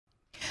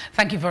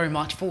Thank you very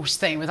much for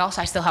staying with us.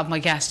 I still have my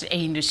guest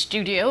in the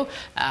studio,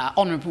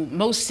 Honorable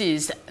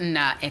Moses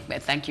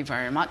Nnaekpe. Thank you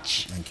very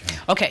much. Thank you.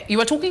 Okay, you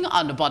were talking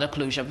on the border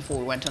closure before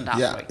we went on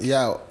that break.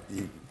 Yeah.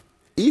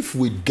 If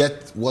we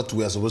get what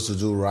we are supposed to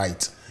do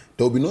right,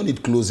 there will be no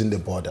need closing the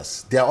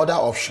borders. There are other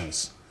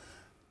options.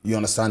 You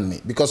understand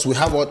me? Because we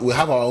have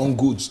our own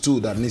goods too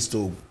that needs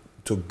to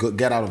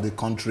get out of the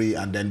country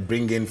and then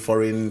bring in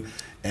foreign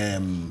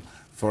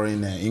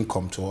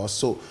income to us.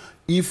 So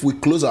if we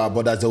close our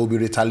borders, there will be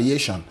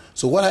retaliation.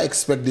 So what I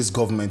expect this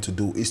government to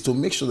do is to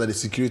make sure that the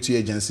security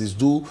agencies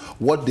do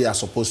what they are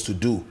supposed to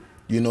do.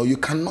 You know, you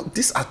cannot,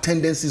 these are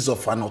tendencies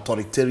of an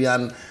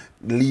authoritarian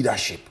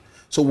leadership.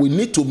 So we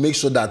need to make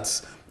sure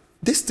that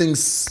these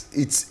things,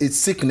 it's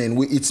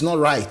sickening. It's not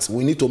right.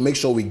 We need to make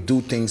sure we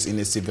do things in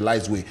a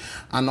civilized way.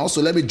 And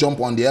also, let me jump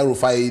on the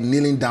El-Rufai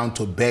kneeling down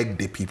to beg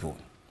the people.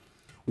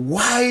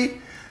 Why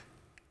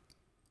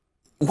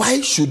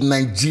should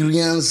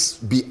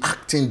Nigerians be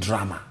acting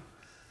drama?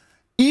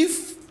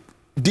 If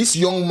this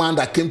young man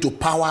that came to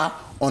power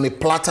on a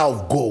platter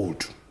of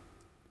gold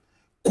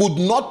could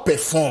not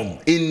perform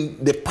in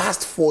the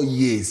past 4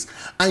 years,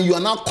 and you are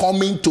now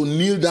coming to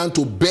kneel down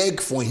to beg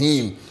for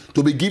him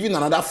to be given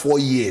another 4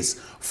 years,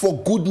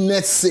 for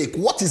goodness sake,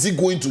 what is he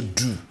going to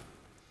do?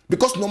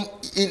 Because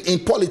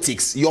in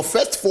politics, your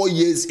first 4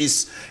 years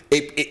is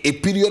a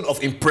period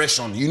of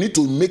impression. You need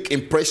to make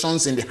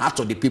impressions in the heart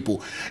of the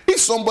people. If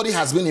somebody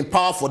has been in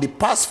power for the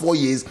past 4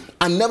 years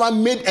and never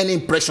made any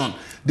impression,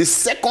 the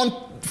second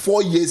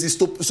 4 years is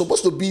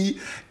supposed to be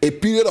a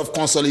period of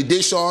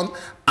consolidation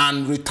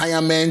and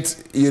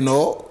retirement, you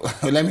know,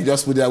 let me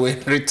just put it that way,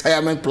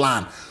 retirement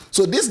plan.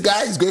 So this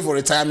guy is going for a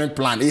retirement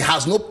plan. He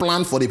has no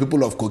plan for the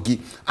people of Kogi.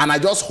 And I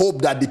just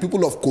hope that the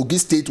people of Kogi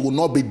State will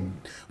not be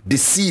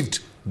deceived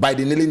by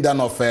the kneeling down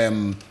of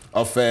El-Rufai.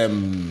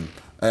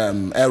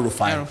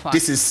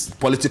 This is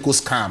political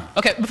scam.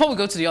 Okay, before we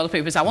go to the other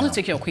papers, I want to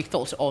take your quick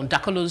thoughts on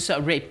Dakolo's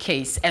rape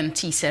case.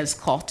 MT says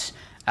court.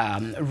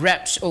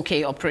 Reps,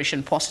 okay,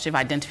 operation positive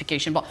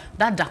identification, but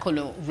that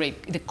Dakolo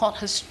rape, the court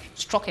has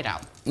struck it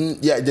out.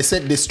 Yeah, they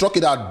said they struck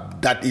it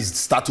out that is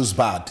status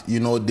bad. You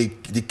know, the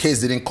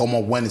case didn't come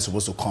up when it's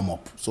supposed to come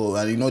up. So,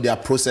 you know, there are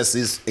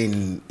processes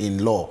in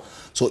law.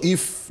 So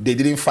if they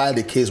didn't file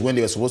the case when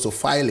they were supposed to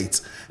file it,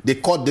 the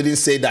court didn't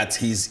say that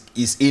he's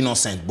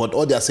innocent. But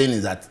all they're saying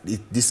is that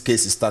this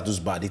case is status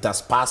bad. It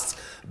has passed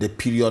the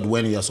period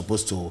when you are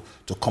supposed to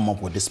come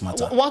up with this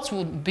matter. What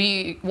would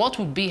be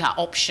her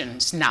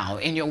options now,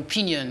 in your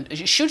opinion?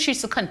 Should she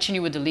still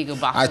continue with the legal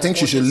battle? I think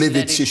she should leave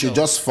it. She should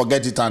just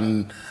forget it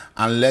and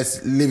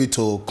let's leave it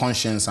to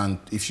conscience, and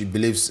if she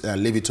believes,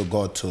 leave it to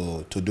God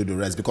to do the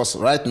rest. Because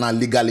right now,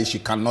 legally, she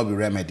cannot be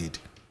remedied.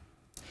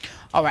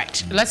 All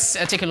right, let's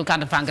take a look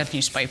at the Vanguard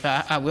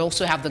newspaper. We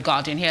also have the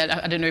Guardian here.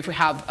 I don't know if we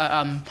have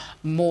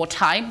more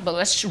time, but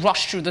let's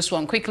rush through this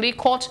one quickly.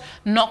 Court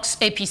knocks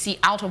APC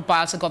out of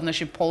Bayelsa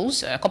governorship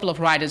polls. A couple of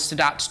riders to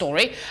that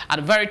story. At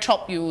the very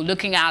top, you're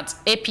looking at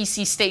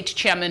APC State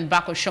Chairman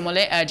Bako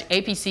Shomole urged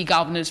APC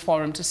Governors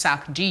Forum to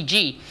sack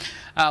DG.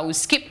 We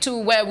skip to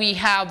where we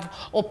have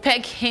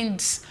OPEC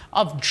hints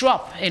of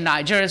drop in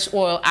Nigeria's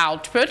oil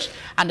output.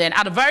 And then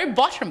at the very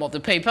bottom of the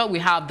paper, we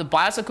have the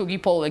Bayelsa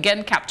Kogi poll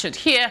again captured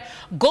here.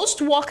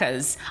 Ghost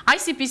workers,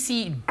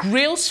 ICPC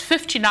grills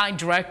 59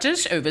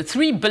 directors over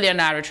 3 billion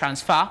naira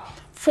transfer,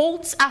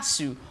 faults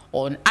ASU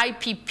on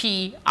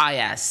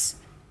IPPIS.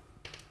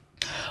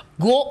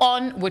 Go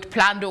on with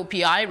planned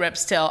OPI,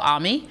 reps tell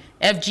Army.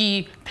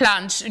 FG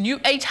plans new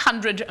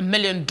 $800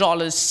 million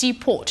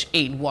seaport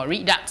in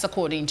Warri. That's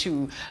according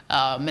to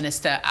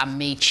Minister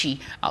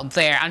Amechi out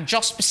there. And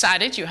just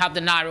beside it, you have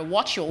the Naira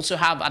Watch. You also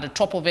have at the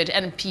top of it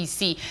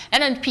NNPC.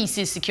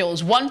 NNPC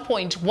secures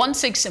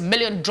 $1.16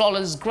 million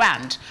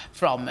grant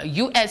from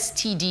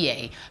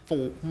USTDA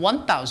for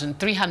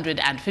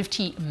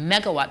 1,350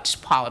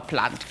 megawatts power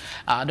plant.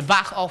 The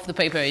back of the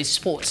paper is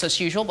sports as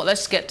usual, but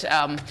let's get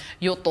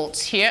your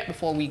thoughts here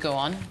before we go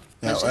on.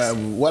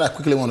 What I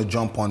quickly want to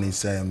jump on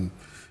is the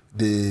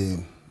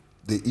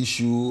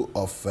issue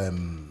of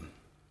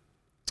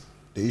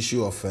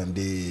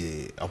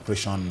the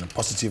operation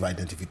positive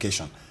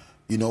identification.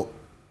 You know,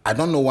 I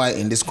don't know why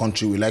in this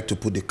country we like to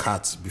put the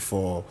cart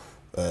before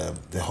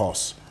the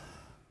horse.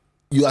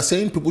 You are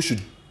saying people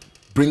should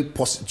bring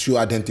to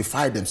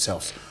identify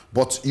themselves,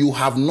 but you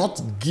have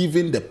not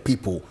given the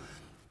people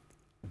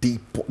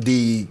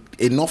the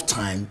enough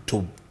time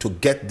to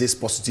get this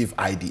positive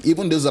ID.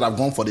 Even those that have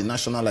gone for the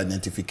national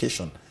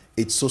identification,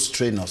 it's so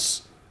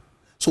strenuous.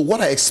 So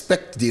what I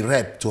expect the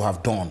rep to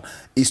have done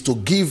is to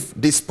give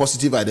this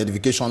positive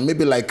identification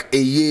maybe like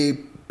a year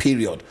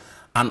period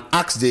and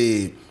ask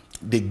the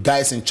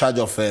guys in charge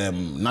of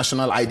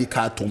national ID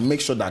card to make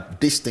sure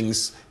that these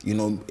things, you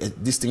know,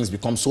 these things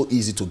become so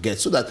easy to get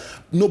so that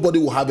nobody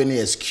will have any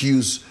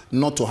excuse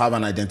not to have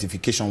an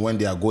identification when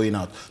they are going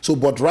out. So,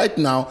 but right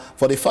now,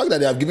 for the fact that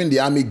they have given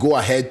the army go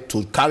ahead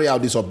to carry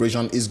out this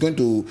operation is going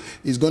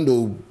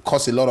to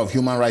cause a lot of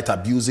human rights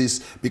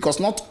abuses,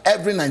 because not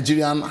every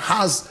Nigerian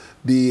has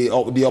the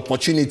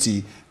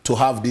opportunity to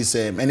have this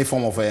any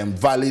form of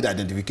valid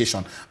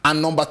identification?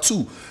 And number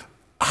two,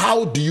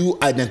 how do you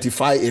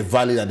identify a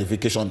valid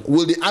identification?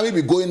 Will the army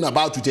be going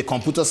about with a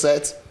computer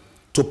set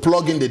to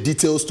plug in the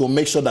details to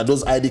make sure that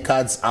those ID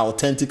cards are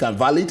authentic and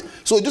valid?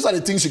 So those are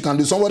the things you can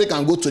do. Somebody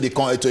can go to a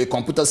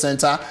computer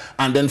center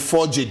and then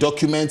forge a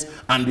document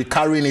and be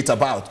carrying it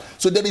about.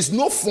 So there is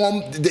no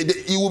form,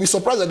 you will be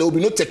surprised that there will be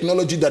no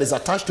technology that is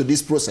attached to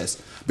this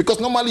process. Because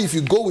normally if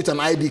you go with an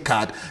ID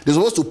card, they're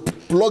supposed to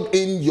plug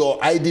in your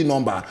ID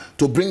number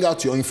to bring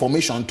out your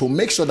information to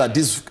make sure that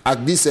this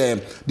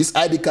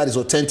ID card is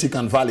authentic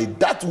and valid.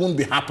 That won't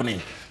be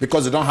happening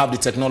because they don't have the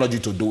technology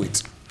to do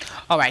it.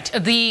 All right,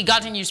 the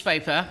Guardian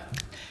newspaper,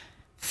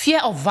 fear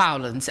of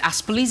violence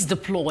as police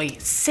deploy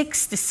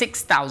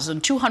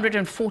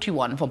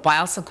 66,241 for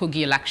Bayelsa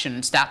Kogi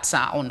elections. That's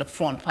on the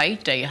front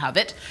page. There you have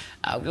it.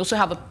 We also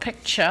have a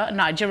picture.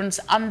 Nigerians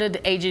under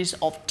the ages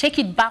of Take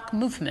It Back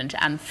movement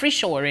and Free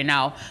Showore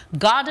now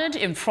gathered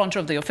in front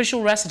of the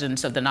official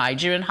residence of the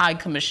Nigerian High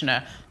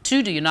Commissioner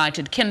to the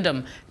United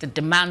Kingdom that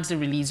demands the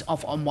release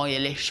of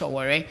Omoyele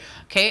Showore.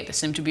 Okay, there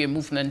seems to be a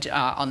movement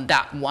on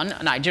that one.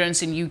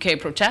 Nigerians in UK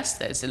protest.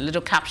 There's a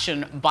little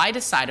caption by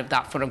the side of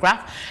that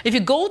photograph. If you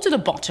go to the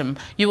bottom,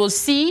 you will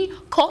see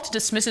court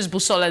dismisses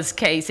Busola's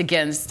case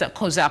against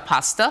Koza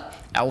Pastor.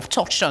 We've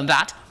touched on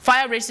that.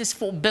 Fire raises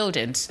 4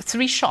 buildings,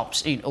 3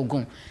 shops in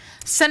Ogun.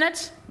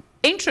 Senate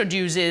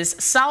introduces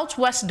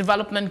Southwest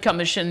Development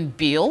Commission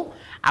bill,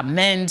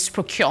 amends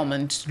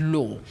procurement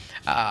law.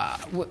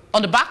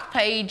 On the back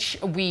page,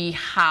 we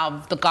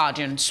have the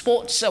Guardian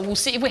Sports. We'll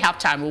see if we have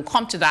time. We'll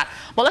come to that.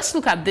 But let's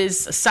look at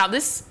this. So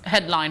this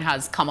headline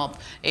has come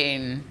up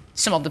in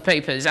some of the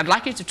papers. I'd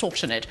like you to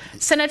touch on it.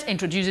 Senate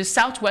introduces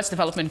Southwest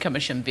Development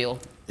Commission bill.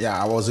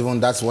 Yeah,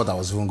 that's what I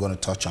was even going to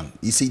touch on.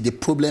 You see, the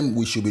problem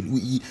we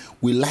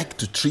like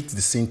to treat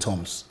the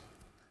symptoms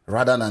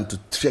rather than to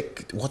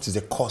check what is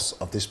the cause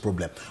of this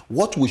problem.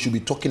 What we should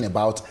be talking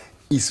about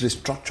is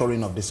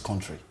restructuring of this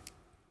country.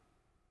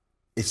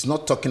 It's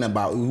not talking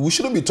about, we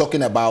shouldn't be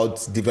talking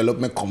about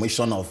development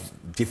commission of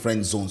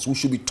different zones. We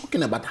should be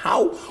talking about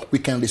how we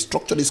can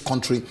restructure this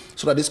country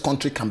so that this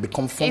country can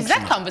become functional. Is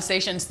that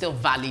conversation still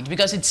valid?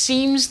 Because it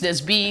seems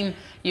there's been,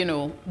 you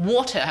know,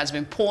 water has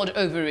been poured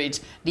over it.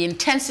 The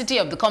intensity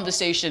of the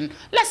conversation,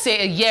 let's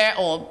say a year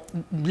or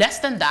less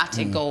than that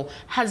ago,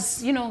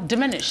 has, you know,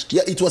 diminished.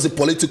 Yeah, it was a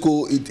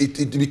political,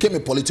 it became a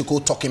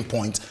political talking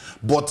point.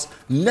 But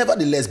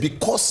nevertheless,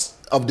 because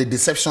of the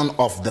deception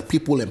of the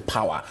people in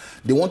power,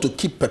 they want to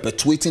keep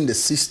perpetuating the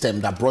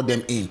system that brought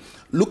them in.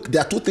 Look,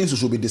 there are 2 things we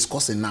should be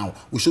discussing now.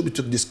 We should be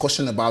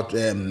discussing about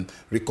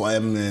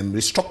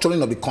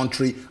restructuring of the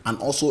country and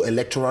also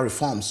electoral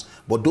reforms.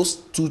 But those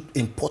 2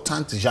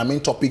 important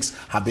germane topics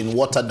have been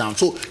watered down.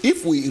 So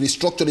if we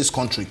restructure this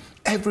country,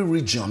 every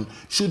region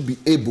should be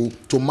able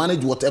to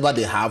manage whatever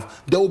they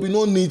have. There will be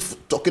no need for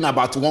talking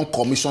about one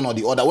commission or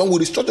the other. When we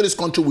restructure this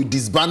country, we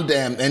disband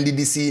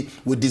NDDC,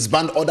 we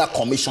disband other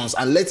commissions,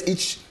 and let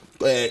each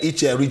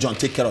region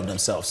take care of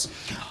themselves.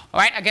 All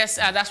right, I guess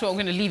that's where we're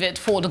going to leave it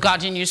for the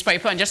Guardian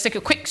newspaper and just take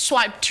a quick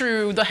swipe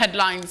through the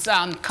headlines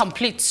on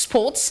Complete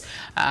Sports.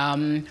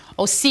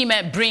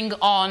 Osimhen bring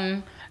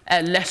on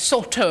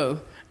Lesotho.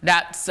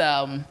 That's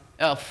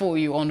for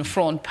you on the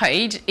front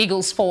page.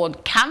 Eagles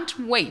forward can't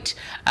wait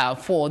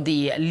for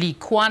the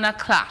Likwana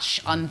clash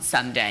on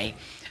Sunday.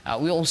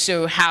 We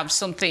also have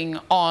something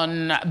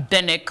on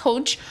Benin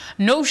coach.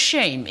 No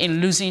shame in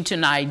losing to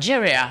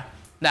Nigeria.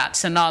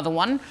 That's another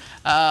one.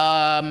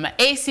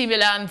 AC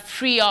Milan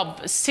free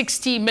up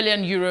 60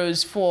 million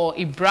euros for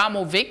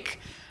Ibrahimovic.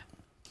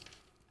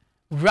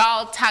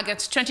 Real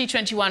targets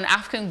 2021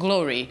 African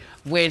glory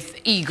with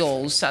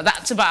Eagles.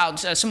 That's about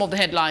some of the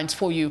headlines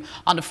for you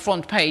on the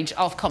front page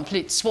of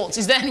Complete Sports.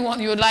 Is there anyone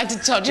you would like to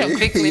touch on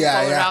quickly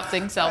before we wrap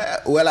things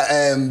up?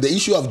 The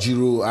issue of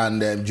Giroud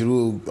and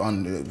Giroud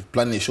on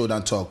planning a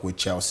showdown talk with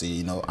Chelsea.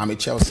 You know, I'm a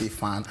Chelsea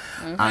fan,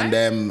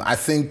 and I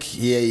think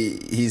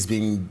he's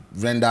been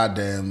rendered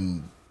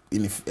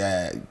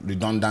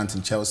redundant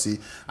in Chelsea.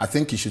 I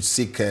think he should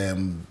seek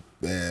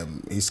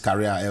his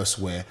career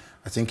elsewhere.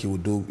 I think he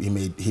would do.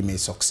 He may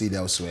succeed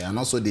elsewhere. And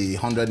also the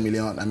 100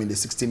 million. I mean the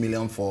 60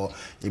 million for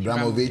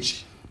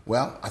Ibrahimovic.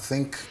 Well, I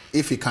think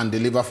if he can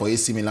deliver for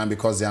AC Milan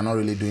because they are not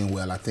really doing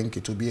well, I think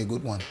it will be a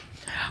good one.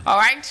 All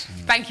right.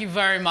 Thank you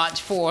very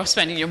much for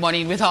spending your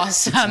morning with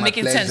us,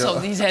 making sense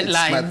of these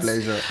headlines. It's my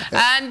pleasure.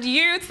 And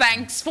you,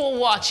 thanks for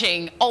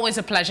watching. Always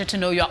a pleasure to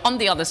know you're on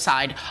the other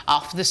side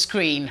of the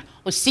screen.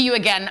 We'll see you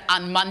again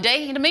on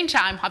Monday. In the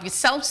meantime, have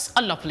yourselves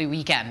a lovely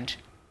weekend.